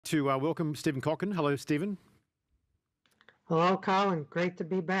to welcome Stephen Kotkin. Hello, Stephen. Hello, Colin. Great to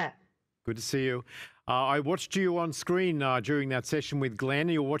be back. Good to see you. I watched you on screen during that session with Glenn.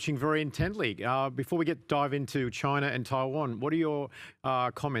 You're watching very intently. Before we dive into China and Taiwan, what are your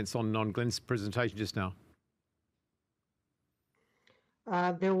comments on Glenn's presentation just now?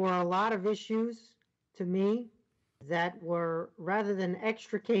 There were a lot of issues to me that were, rather than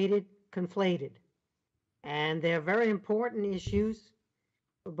extricated, conflated. And they're very important issues,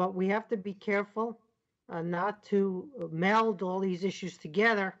 but we have to be careful not to meld all these issues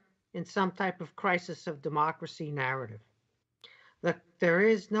together in some type of crisis of democracy narrative. There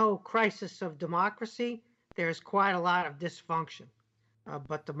is no crisis of democracy. There's quite a lot of dysfunction.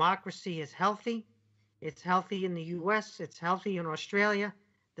 But democracy is healthy. It's healthy in the US. It's healthy in Australia,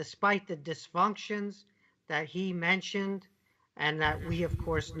 despite the dysfunctions that he mentioned and that we, of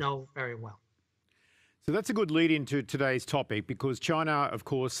course, know very well. So that's a good lead into today's topic, because China, of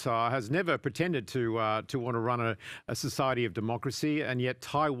course, has never pretended to want to run a society of democracy, and yet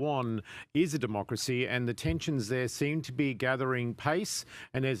Taiwan is a democracy, and the tensions there seem to be gathering pace,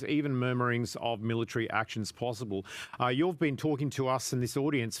 and there's even murmurings of military actions possible. You've been talking to us in this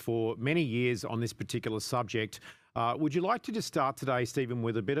audience for many years on this particular subject. Would you like to just start today, Stephen,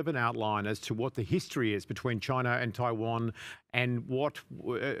 with a bit of an outline as to what the history is between China and Taiwan and what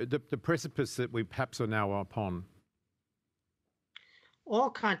the precipice that we perhaps are now upon? All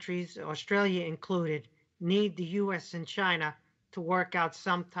countries, Australia included, need the US and China to work out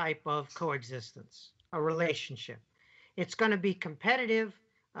some type of coexistence, a relationship. It's going to be competitive,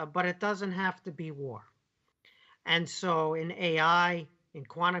 but it doesn't have to be war. And so in AI, in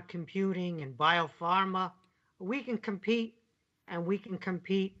quantum computing, in biopharma, we can compete, and we can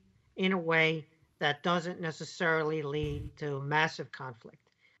compete in a way that doesn't necessarily lead to massive conflict.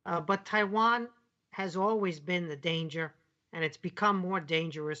 But Taiwan has always been the danger, and it's become more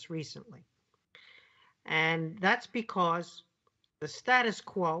dangerous recently. And that's because the status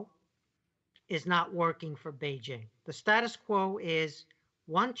quo is not working for Beijing. The status quo is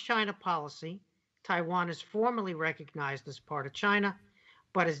one China policy. Taiwan is formally recognized as part of China,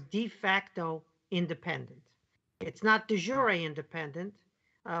 but is de facto independent. It's not de jure independent,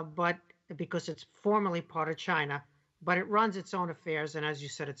 but because it's formally part of China, but it runs its own affairs, and as you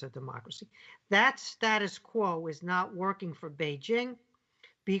said, it's a democracy. That status quo is not working for Beijing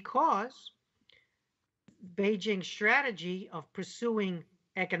because Beijing's strategy of pursuing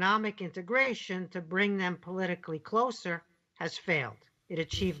economic integration to bring them politically closer has failed. It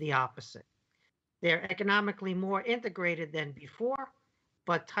achieved the opposite. They're economically more integrated than before,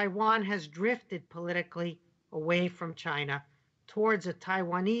 but Taiwan has drifted politically away from China towards a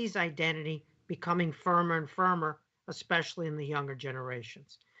Taiwanese identity becoming firmer and firmer, especially in the younger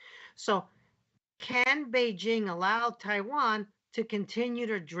generations. So can Beijing allow Taiwan to continue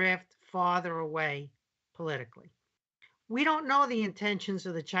to drift farther away politically? We don't know the intentions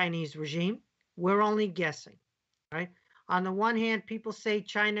of the Chinese regime. We're only guessing, right? On the one hand, people say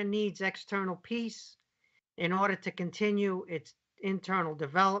China needs external peace in order to continue its internal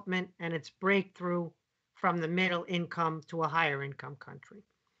development and its breakthrough from the middle income to a higher income country.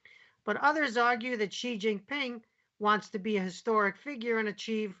 But others argue that Xi Jinping wants to be a historic figure and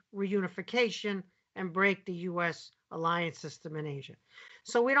achieve reunification and break the US alliance system in Asia.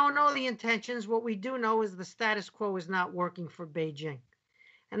 So we don't know the intentions. What we do know is the status quo is not working for Beijing.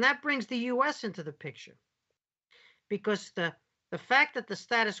 And that brings the US into the picture, because the fact that the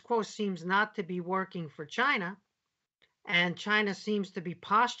status quo seems not to be working for China, and China seems to be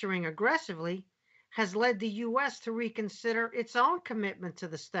posturing aggressively, has led the US to reconsider its own commitment to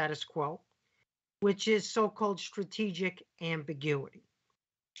the status quo, which is so-called strategic ambiguity.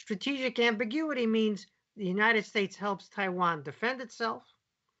 Strategic ambiguity means the United States helps Taiwan defend itself,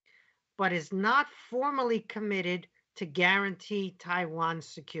 but is not formally committed to guarantee Taiwan's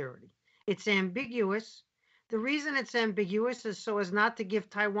security. It's ambiguous. The reason it's ambiguous is so as not to give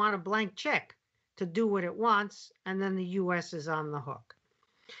Taiwan a blank check to do what it wants, and then the US is on the hook.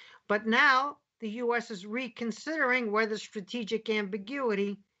 But now the US is reconsidering whether strategic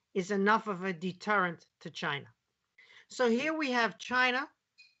ambiguity is enough of a deterrent to China. So here we have China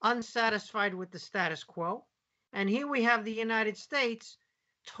unsatisfied with the status quo, and here we have the United States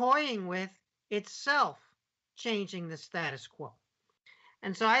toying with itself changing the status quo.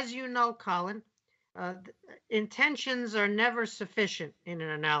 And so, as you know, Colin, intentions are never sufficient in an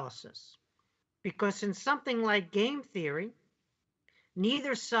analysis, because in something like game theory,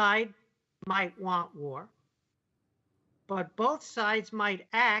 neither side might want war, but both sides might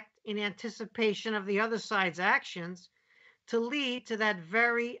act in anticipation of the other side's actions to lead to that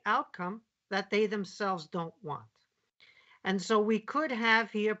very outcome that they themselves don't want. And so we could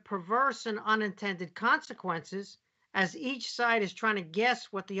have here perverse and unintended consequences as each side is trying to guess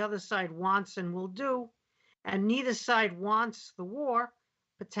what the other side wants and will do. And neither side wants the war,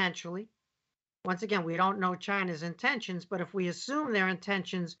 potentially. Once again, we don't know China's intentions, but if we assume their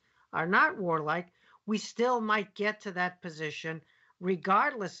intentions are not warlike, we still might get to that position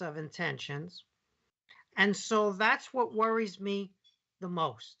regardless of intentions. And so that's what worries me the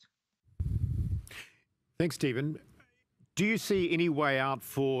most. Thanks, Stephen. Do you see any way out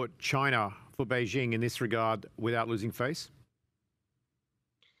for China, for Beijing in this regard, without losing face?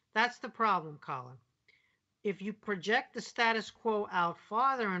 That's the problem, Colin. If you project the status quo out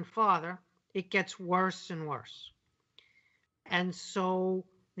farther and farther, it gets worse and worse. And so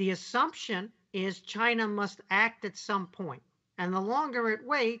the assumption is China must act at some point. And the longer it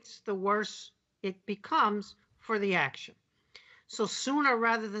waits, the worse it becomes for the action. So sooner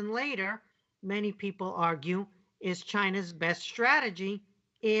rather than later, many people argue, is China's best strategy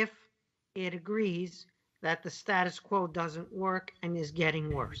if it agrees that the status quo doesn't work and is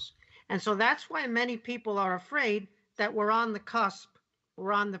getting worse. And so that's why many people are afraid that we're on the cusp,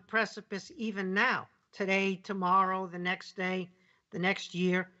 we're on the precipice even now, today, tomorrow, the next day, the next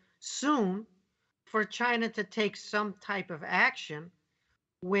year, soon, for China to take some type of action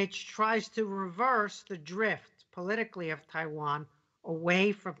which tries to reverse the drift politically of Taiwan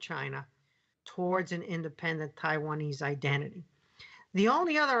away from China towards an independent Taiwanese identity. The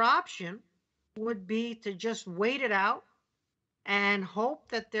only other option would be to just wait it out and hope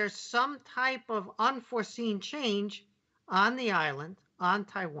that there's some type of unforeseen change on the island, on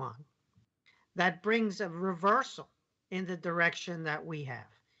Taiwan, that brings a reversal in the direction that we have.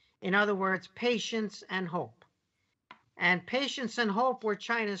 In other words, patience and hope. And patience and hope were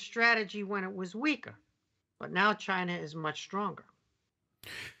China's strategy when it was weaker, but now China is much stronger.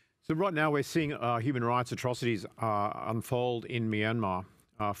 So right now we're seeing human rights atrocities unfold in Myanmar,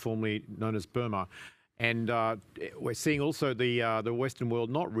 formerly known as Burma. And we're seeing also the Western world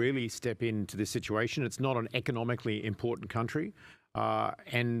not really step into this situation. It's not an economically important country.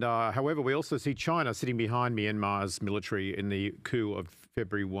 However, we also see China sitting behind Myanmar's military in the coup of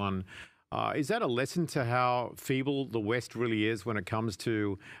February 1. Is that a lesson to how feeble the West really is when it comes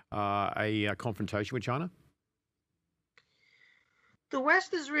to a confrontation with China? The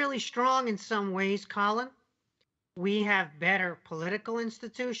West is really strong in some ways, Colin. We have better political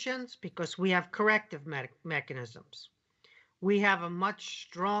institutions because we have corrective mechanisms. We have a much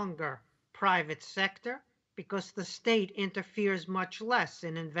stronger private sector because the state interferes much less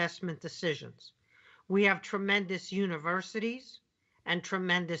in investment decisions. We have tremendous universities and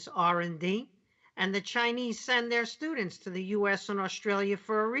tremendous R&D, and the Chinese send their students to the US and Australia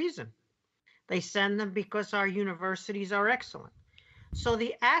for a reason. They send them because our universities are excellent. So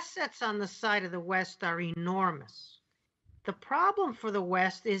the assets on the side of the West are enormous. The problem for the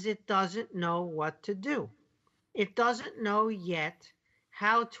West is it doesn't know what to do. It doesn't know yet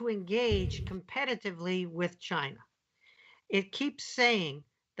how to engage competitively with China. It keeps saying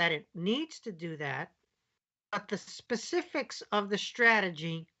that it needs to do that, but the specifics of the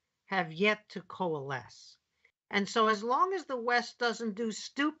strategy have yet to coalesce. And so as long as the West doesn't do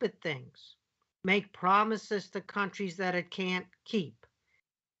stupid things, make promises to countries that it can't keep,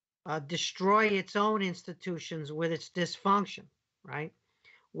 destroy its own institutions with its dysfunction, right?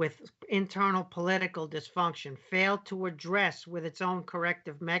 With internal political dysfunction, fail to address with its own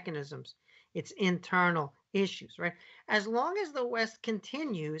corrective mechanisms its internal issues, right? As long as the West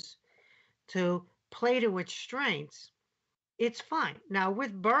continues to play to its strengths, it's fine. Now,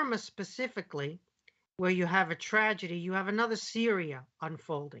 with Burma specifically, where you have a tragedy, you have another Syria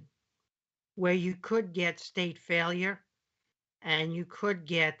unfolding, where you could get state failure and you could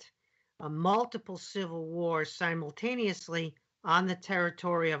get multiple civil wars simultaneously on the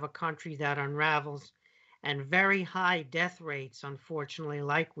territory of a country that unravels, and very high death rates, unfortunately,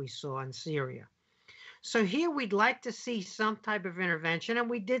 like we saw in Syria. So here we'd like to see some type of intervention, and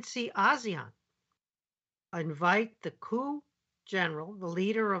we did see ASEAN invite the coup general, the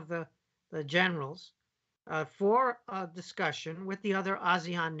leader of the generals, for a discussion with the other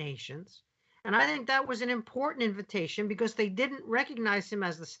ASEAN nations. And I think that was an important invitation because they didn't recognize him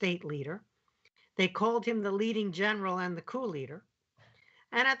as the state leader. They called him the leading general and the coup leader.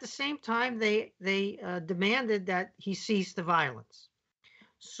 And at the same time, they demanded that he cease the violence.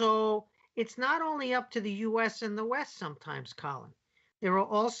 So it's not only up to the U.S. and the West sometimes, Colin. There are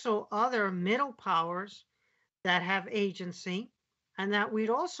also other middle powers that have agency and that we'd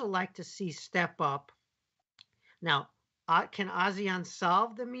also like to see step up. Now, can ASEAN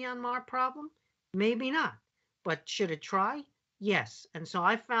solve the Myanmar problem? Maybe not. But should it try? Yes. And so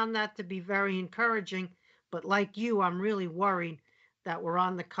I found that to be very encouraging, But like you, I'm really worried that we're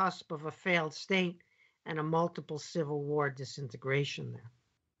on the cusp of a failed state and a multiple civil war disintegration there.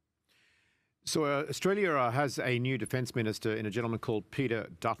 So Australia has a new defence minister in a gentleman called Peter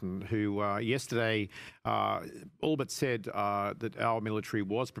Dutton, who yesterday all but said that our military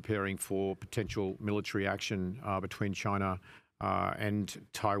was preparing for potential military action between China and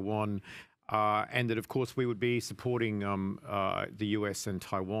Taiwan, and that, of course, we would be supporting the US and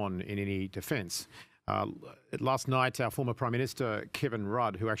Taiwan in any defence. Last night, our former Prime Minister, Kevin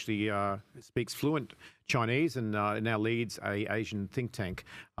Rudd, who actually speaks fluent Chinese and now leads an Asian think tank,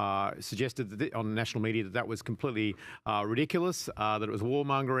 suggested that on national media that was completely ridiculous, that it was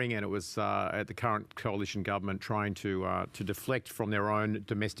warmongering, and it was at the current coalition government trying to deflect from their own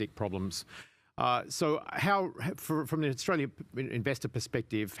domestic problems. So how, from the Australian investor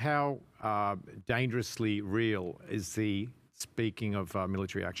perspective, how dangerously real is the speaking of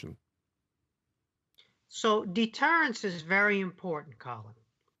military action? So deterrence is very important, Colin.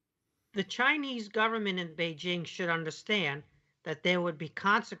 The Chinese government in Beijing should understand that there would be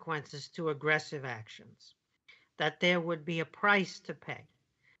consequences to aggressive actions, that there would be a price to pay.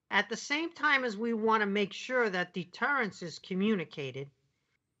 At the same time as we want to make sure that deterrence is communicated,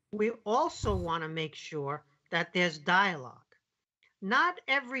 we also want to make sure that there's dialogue. Not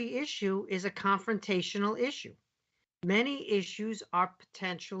every issue is a confrontational issue. Many issues are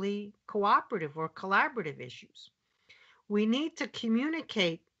potentially cooperative or collaborative issues. We need to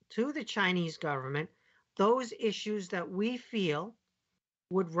communicate to the Chinese government those issues that we feel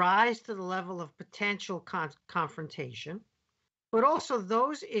would rise to the level of potential confrontation, but also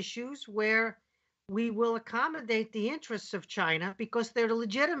those issues where we will accommodate the interests of China because they're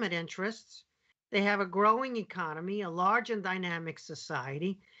legitimate interests. They have a growing economy, a large and dynamic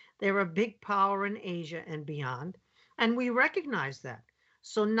society. They're a big power in Asia and beyond. And we recognize that.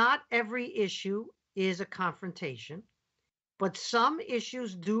 So not every issue is a confrontation, but some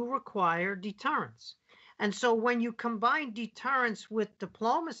issues do require deterrence. And so when you combine deterrence with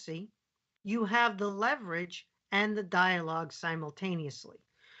diplomacy, you have the leverage and the dialogue simultaneously.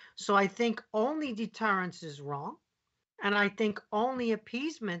 So I think only deterrence is wrong. And I think only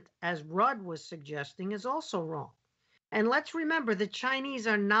appeasement, as Rudd was suggesting, is also wrong. And let's remember, the Chinese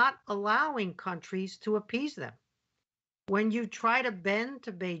are not allowing countries to appease them. When you try to bend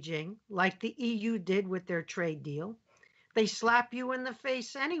to Beijing, like the EU did with their trade deal, they slap you in the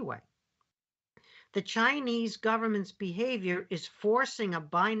face anyway. The Chinese government's behavior is forcing a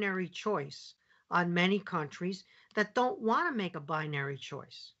binary choice on many countries that don't want to make a binary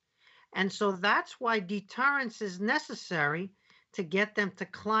choice. And so that's why deterrence is necessary to get them to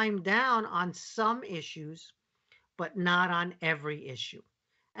climb down on some issues, but not on every issue.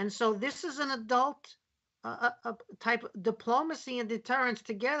 And so this is an adult type of diplomacy and deterrence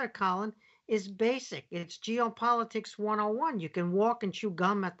together, Colin, is basic. It's geopolitics 101. You can walk and chew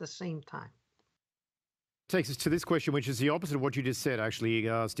gum at the same time. Takes us to this question, which is the opposite of what you just said, actually,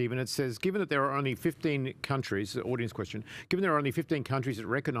 Stephen. It says, given that there are only 15 countries, audience question, given there are only 15 countries that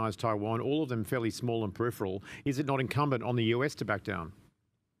recognise Taiwan, all of them fairly small and peripheral, is it not incumbent on the US to back down?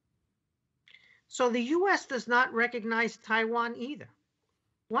 So the US does not recognize Taiwan either.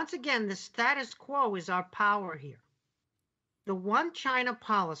 Once again, the status quo is our power here. The one China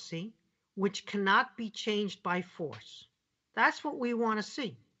policy, which cannot be changed by force. That's what we want to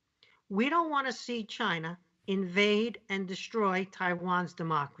see. We don't want to see China invade and destroy Taiwan's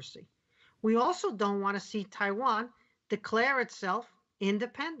democracy. We also don't want to see Taiwan declare itself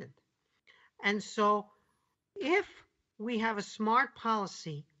independent. And so if we have a smart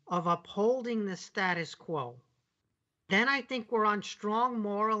policy of upholding the status quo, then I think we're on strong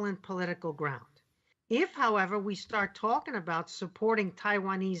moral and political ground. If, however, we start talking about supporting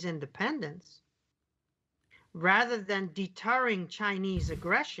Taiwanese independence, rather than deterring Chinese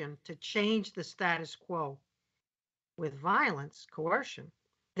aggression to change the status quo with violence, coercion,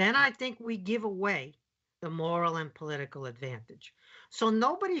 then I think we give away the moral and political advantage. So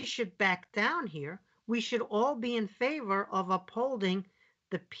nobody should back down here. We should all be in favor of upholding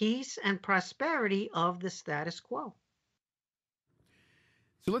the peace and prosperity of the status quo.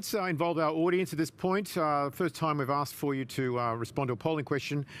 So let's involve our audience at this point. First time we've asked for you to respond to a polling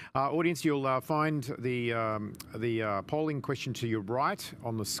question. Audience, you'll find the polling question to your right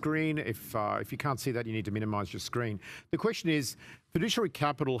on the screen. If you can't see that, you need to minimise your screen. The question is, fiduciary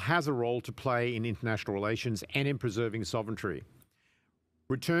capital has a role to play in international relations and in preserving sovereignty.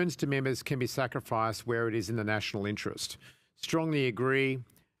 Returns to members can be sacrificed where it is in the national interest. Strongly agree,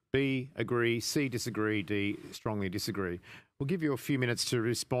 B, agree, C, disagree, D, strongly disagree. We'll give you a few minutes to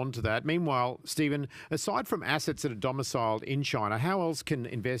respond to that. Meanwhile, Stephen, aside from assets that are domiciled in China, how else can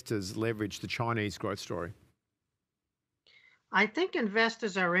investors leverage the Chinese growth story? I think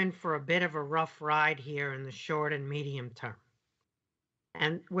investors are in for a bit of a rough ride here in the short and medium term.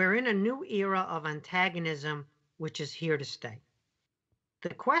 And we're in a new era of antagonism, which is here to stay.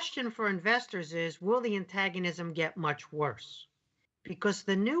 The question for investors is, will the antagonism get much worse? Because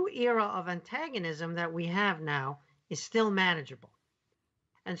the new era of antagonism that we have now is still manageable.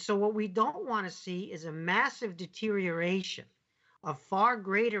 And so what we don't want to see is a massive deterioration of far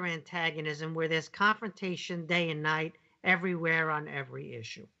greater antagonism where there's confrontation day and night everywhere on every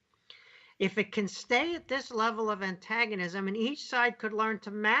issue. If it can stay at this level of antagonism and each side could learn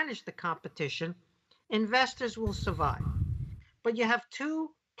to manage the competition, investors will survive. But you have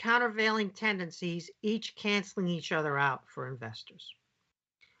two countervailing tendencies, each canceling each other out for investors.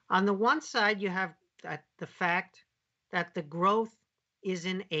 On the one side, you have the fact that the growth is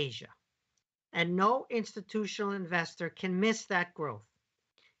in Asia, and no institutional investor can miss that growth.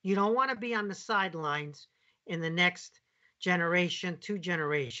 You don't want to be on the sidelines in the next generation, 2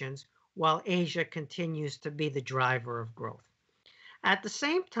 generations, while Asia continues to be the driver of growth. At the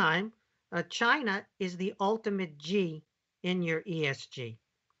same time, China is the ultimate G in your ESG.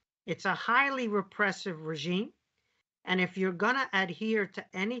 It's a highly repressive regime. And if you're going to adhere to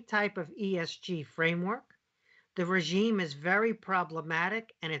any type of ESG framework, the regime is very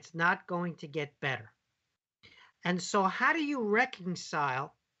problematic and it's not going to get better. And so, how do you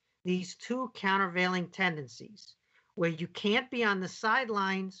reconcile these two countervailing tendencies where you can't be on the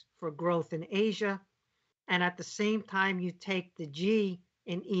sidelines for growth in Asia and at the same time you take the G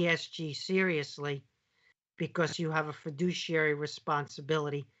in ESG seriously because you have a fiduciary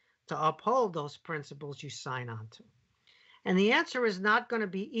responsibility to uphold those principles you sign on to? And the answer is not going to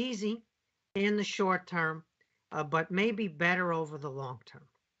be easy in the short term, but maybe better over the long term.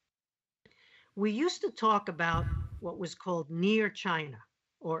 We used to talk about what was called near China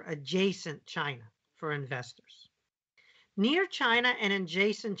or adjacent China for investors. Near China and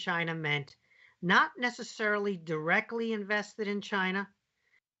adjacent China meant not necessarily directly invested in China,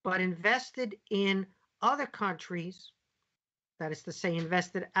 but invested in other countries, that is to say,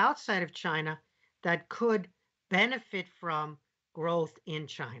 invested outside of China that could benefit from growth in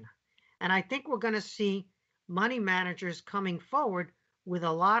China. And I think we're going to see money managers coming forward with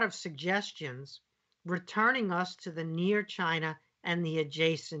a lot of suggestions, returning us to the near China and the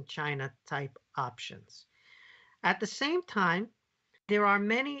adjacent China type options. At the same time, there are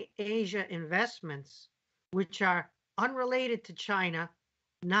many Asia investments which are unrelated to China,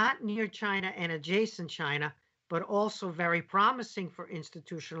 not near China and adjacent China, but also very promising for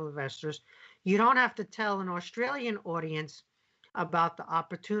institutional investors. You don't have to tell an Australian audience about the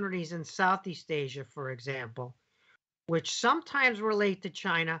opportunities in Southeast Asia, for example, which sometimes relate to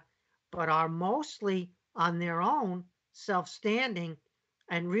China, but are mostly on their own, self-standing,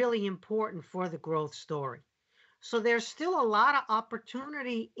 and really important for the growth story. So there's still a lot of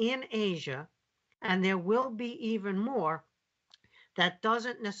opportunity in Asia, and there will be even more. That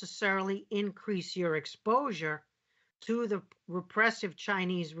doesn't necessarily increase your exposure to the repressive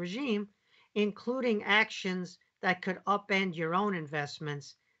Chinese regime, including actions that could upend your own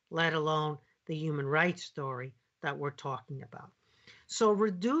investments, let alone the human rights story that we're talking about. So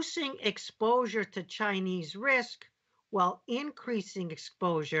reducing exposure to Chinese risk while increasing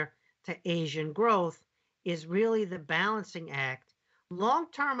exposure to Asian growth is really the balancing act. Long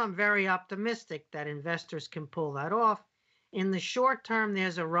term, I'm very optimistic that investors can pull that off. In the short term,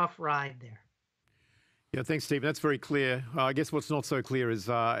 there's a rough ride there. Yeah, thanks, Steve. That's very clear. I guess what's not so clear is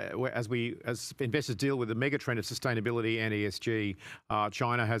as investors deal with the mega trend of sustainability and ESG,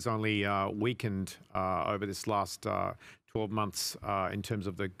 China has only weakened over this last 12 months in terms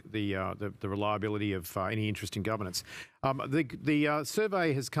of the reliability of any interest in governance. The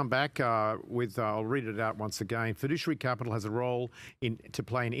survey has come back with, I'll read it out once again, fiduciary capital has a role to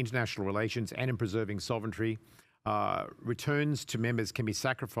play in international relations and in preserving sovereignty. Returns to members can be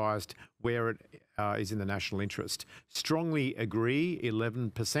sacrificed where it is in the national interest. Strongly agree,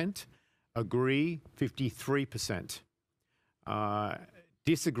 11%. Agree, 53%.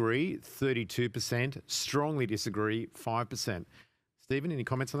 Disagree, 32%. Strongly disagree, 5%. Stephen, any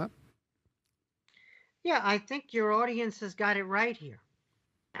comments on that? Yeah, I think your audience has got it right here.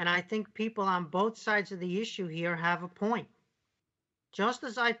 And I think people on both sides of the issue here have a point. Just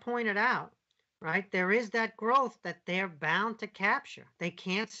as I pointed out, right, there is that growth that they're bound to capture. They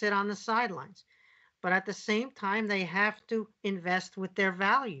can't sit on the sidelines. But at the same time, they have to invest with their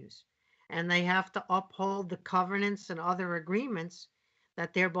values. And they have to uphold the covenants and other agreements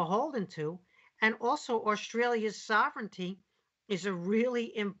that they're beholden to. And also Australia's sovereignty is a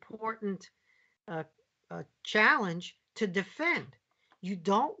really important uh, challenge to defend. You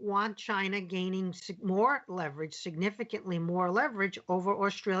don't want China gaining more leverage, significantly more leverage over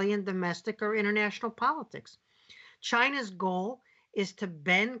Australian domestic or international politics. China's goal is to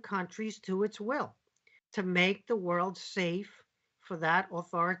bend countries to its will, to make the world safe for that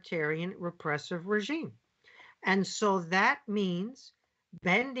authoritarian repressive regime. And so that means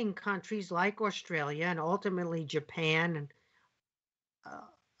bending countries like Australia and ultimately Japan and uh,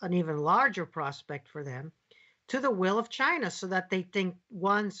 an even larger prospect for them to the will of China so that they think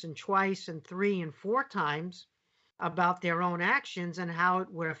once and twice and three and four times about their own actions and how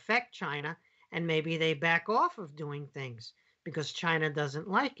it would affect China. And maybe they back off of doing things because China doesn't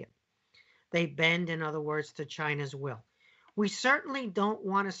like it. They bend, in other words, to China's will. We certainly don't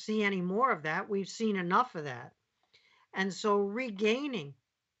want to see any more of that. We've seen enough of that. And so regaining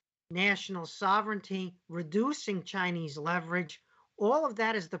national sovereignty, reducing Chinese leverage, all of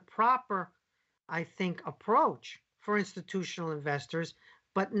that is the proper, I think, approach for institutional investors,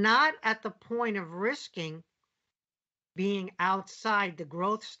 but not at the point of risking being outside the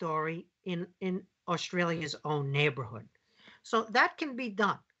growth story in Australia's own neighborhood. So that can be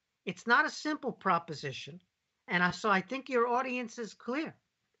done. It's not a simple proposition. And so I think your audience is clear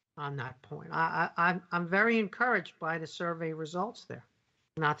on that point. I'm very encouraged by the survey results there,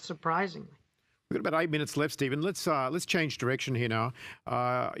 not surprisingly. We've got about 8 minutes left, Stephen. Let's change direction here now.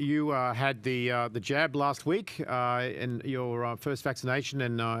 You had the jab last week and your first vaccination,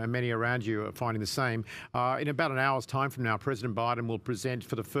 and many around you are finding the same. In about an hour's time from now, President Biden will present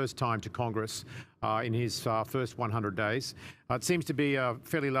for the first time to Congress in his first 100 days. It seems to be a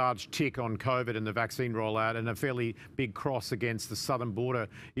fairly large tick on COVID and the vaccine rollout, and a fairly big cross against the southern border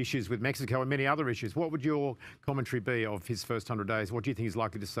issues with Mexico and many other issues. What would your commentary be of his first 100 days? What do you think he's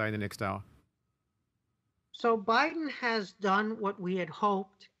likely to say in the next hour? So Biden has done what we had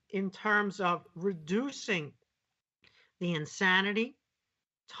hoped in terms of reducing the insanity,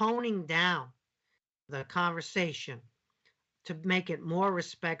 toning down the conversation to make it more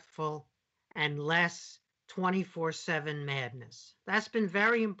respectful and less 24/7 madness. That's been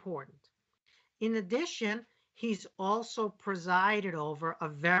very important. In addition, he's also presided over a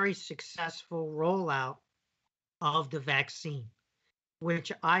very successful rollout of the vaccine,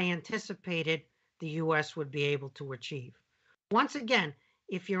 which I anticipated the US would be able to achieve. Once again,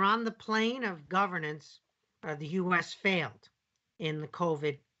 if you're on the plane of governance, the US failed in the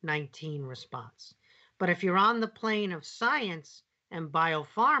COVID-19 response. But if you're on the plane of science and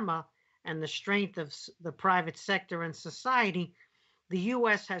biopharma and the strength of the private sector and society, the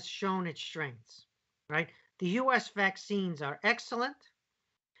US has shown its strengths, right? The US vaccines are excellent,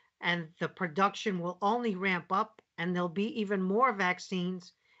 and the production will only ramp up, and there'll be even more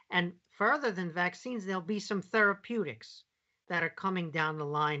vaccines. And further than vaccines, there'll be some therapeutics that are coming down the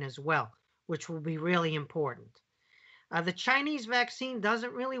line as well, which will be really important. The Chinese vaccine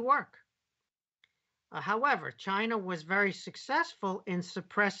doesn't really work. However, China was very successful in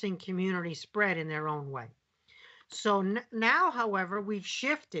suppressing community spread in their own way. So now, however, we've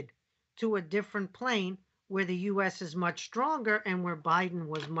shifted to a different plane where the US is much stronger and where Biden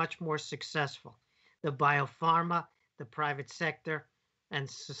was much more successful. The biopharma, the private sector, and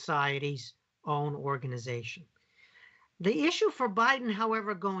society's own organization. The issue for Biden,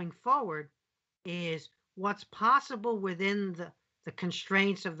 however, going forward is what's possible within the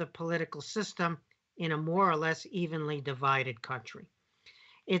constraints of the political system in a more or less evenly divided country.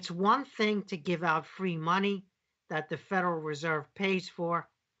 It's one thing to give out free money that the Federal Reserve pays for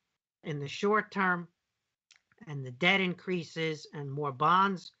in the short term, and the debt increases and more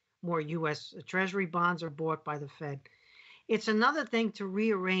bonds, more US Treasury bonds are bought by the Fed. It's another thing to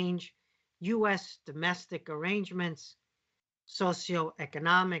rearrange US domestic arrangements,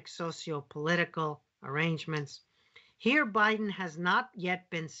 socioeconomic, sociopolitical arrangements. Here, Biden has not yet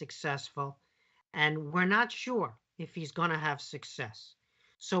been successful, and we're not sure if he's going to have success.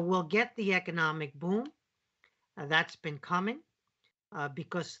 So we'll get the economic boom. That's been coming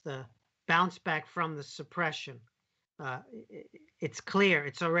because the bounce back from the suppression, it's clear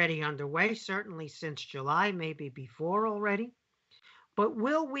it's already underway, certainly since July, maybe before already. But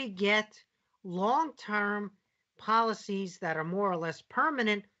will we get long-term policies that are more or less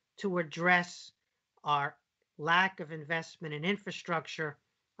permanent to address our lack of investment in infrastructure,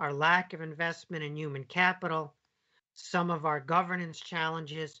 our lack of investment in human capital, some of our governance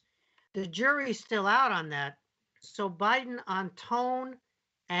challenges? The jury's still out on that. So Biden on tone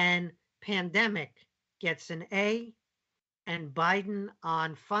and pandemic gets an A, and Biden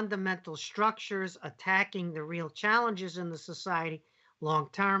on fundamental structures attacking the real challenges in the society long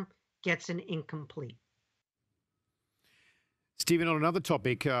term gets an incomplete. Stephen, on another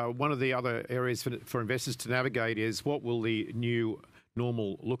topic, one of the other areas for investors to navigate is what will the new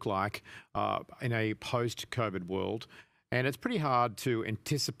normal look like in a post-COVID world? And it's pretty hard to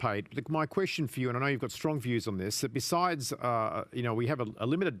anticipate. Look, my question for you, and I know you've got strong views on this, that besides, we have a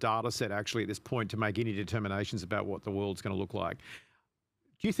limited data set actually at this point to make any determinations about what the world's going to look like.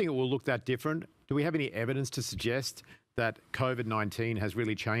 Do you think it will look that different? Do we have any evidence to suggest that COVID-19 has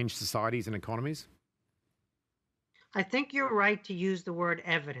really changed societies and economies? I think you're right to use the word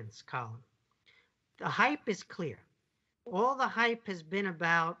evidence, Colin. The hype is clear. All the hype has been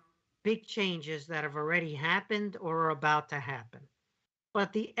about big changes that have already happened or are about to happen.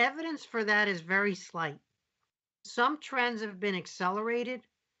 But the evidence for that is very slight. Some trends have been accelerated,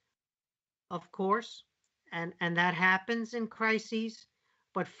 of course, and that happens in crises.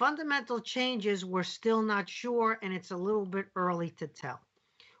 But fundamental changes, we're still not sure, and it's a little bit early to tell.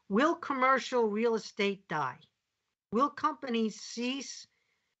 Will commercial real estate die? Will companies cease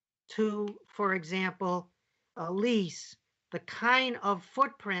to, for example, lease the kind of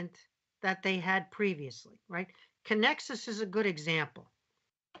footprint that they had previously, right? Connexus is a good example.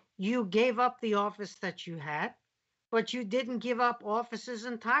 You gave up the office that you had, but you didn't give up offices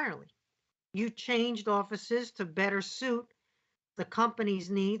entirely. You changed offices to better suit the company's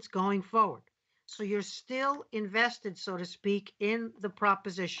needs going forward. So you're still invested, so to speak, in the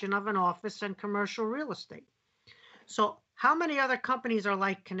proposition of an office and commercial real estate. So how many other companies are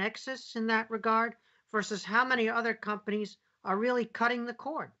like Connexus in that regard versus how many other companies are really cutting the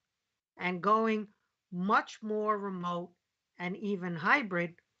cord and going much more remote and even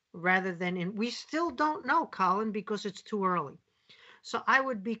hybrid rather than in? We still don't know, Colin, because it's too early. So I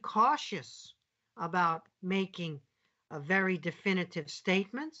would be cautious about making a very definitive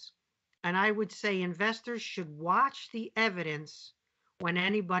statements. And I would say investors should watch the evidence when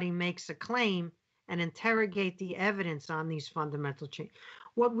anybody makes a claim and interrogate the evidence on these fundamental changes.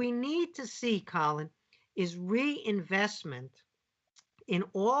 What we need to see, Colin, is reinvestment in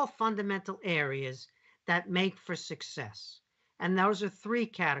all fundamental areas that make for success. And those are three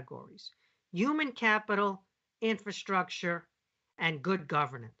categories: human capital, infrastructure, and good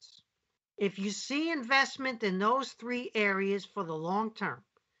governance. If you see investment in those three areas for the long term,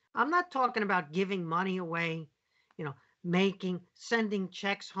 I'm not talking about giving money away, sending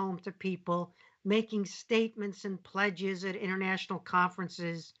checks home to people, making statements and pledges at international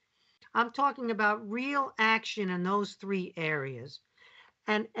conferences. I'm talking about real action in those three areas.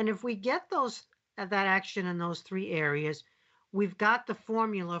 And if we get that action in those three areas, we've got the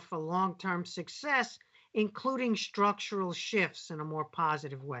formula for long-term success, including structural shifts in a more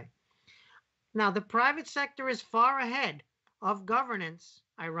positive way. Now, the private sector is far ahead of governance,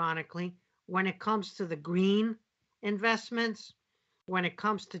 ironically, when it comes to the green investments, when it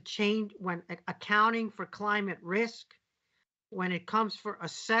comes to change, when accounting for climate risk, when it comes for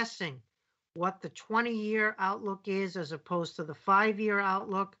assessing what the 20-year outlook is as opposed to the 5-year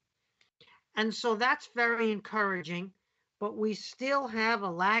outlook. And so that's very encouraging, but we still have a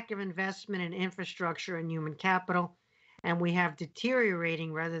lack of investment in infrastructure and human capital, and we have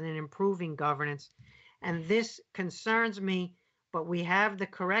deteriorating rather than improving governance. And this concerns me, but we have the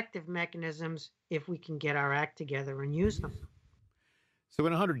corrective mechanisms if we can get our act together and use them. So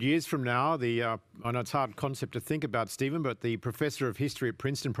in 100 years from now, I know it's a hard concept to think about, Stephen, but the professor of history at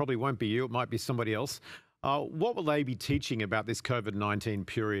Princeton probably won't be you, it might be somebody else. What will they be teaching about this COVID-19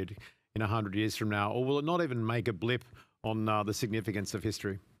 period in 100 years from now? Or will it not even make a blip on the significance of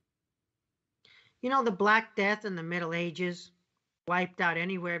history? The Black Death in the Middle Ages wiped out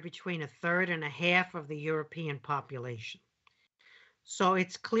anywhere between a third and a half of the European population. So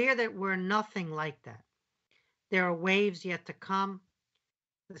it's clear that we're nothing like that. There are waves yet to come.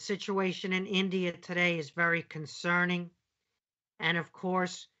 The situation in India today is very concerning. And of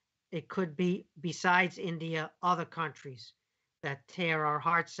course, it could be, besides India, other countries that tear our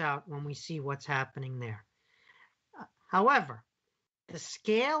hearts out when we see what's happening there. However, the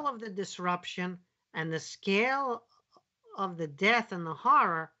scale of the disruption and the scale of the death and the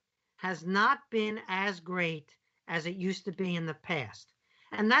horror has not been as great as it used to be in the past.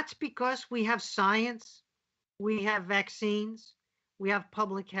 And that's because we have science, we have vaccines, we have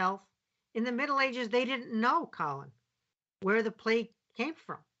public health. In the Middle Ages, they didn't know, Colin, where the plague came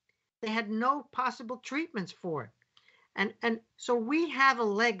from. They had no possible treatments for it. And so we have a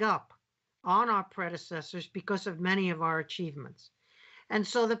leg up on our predecessors because of many of our achievements. And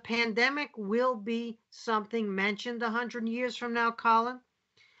so the pandemic will be something mentioned 100 years from now, Colin.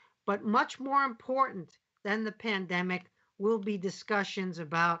 But much more important than the pandemic will be discussions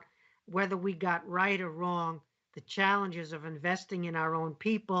about whether we got right or wrong the challenges of investing in our own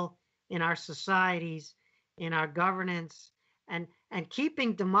people, in our societies, in our governance, and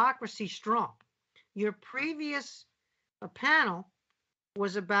keeping democracy strong. Your previous panel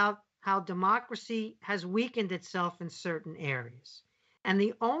was about how democracy has weakened itself in certain areas. And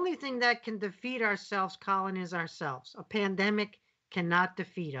the only thing that can defeat ourselves, Colin, is ourselves. A pandemic cannot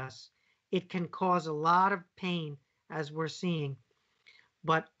defeat us. It can cause a lot of pain, as we're seeing.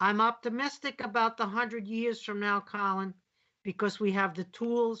 But I'm optimistic about the 100 years from now, Colin, because we have the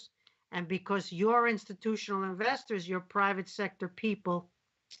tools and because your institutional investors, your private sector people,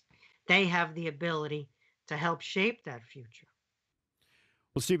 they have the ability to help shape that future.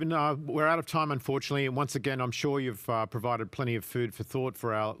 Well, Stephen, we're out of time, unfortunately. And once again, I'm sure you've provided plenty of food for thought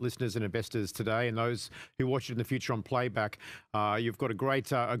for our listeners and investors today, and those who watch it in the future on playback. You've got a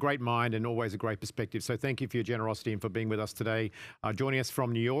great mind and always a great perspective. So thank you for your generosity and for being with us today, joining us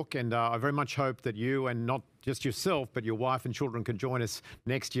from New York. And I very much hope that you, and not just yourself, but your wife and children, can join us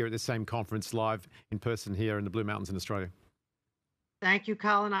next year at the same conference live in person here in the Blue Mountains in Australia. Thank you,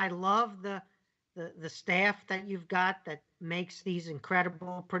 Colin. I love the staff that you've got that makes these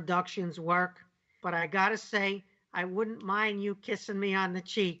incredible productions work. But I got to say, I wouldn't mind you kissing me on the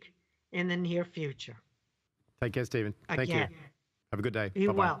cheek in the near future. Take care, Stephen. Thank you. Have a good day. Be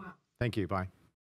Bye-bye. well. Thank you. Bye.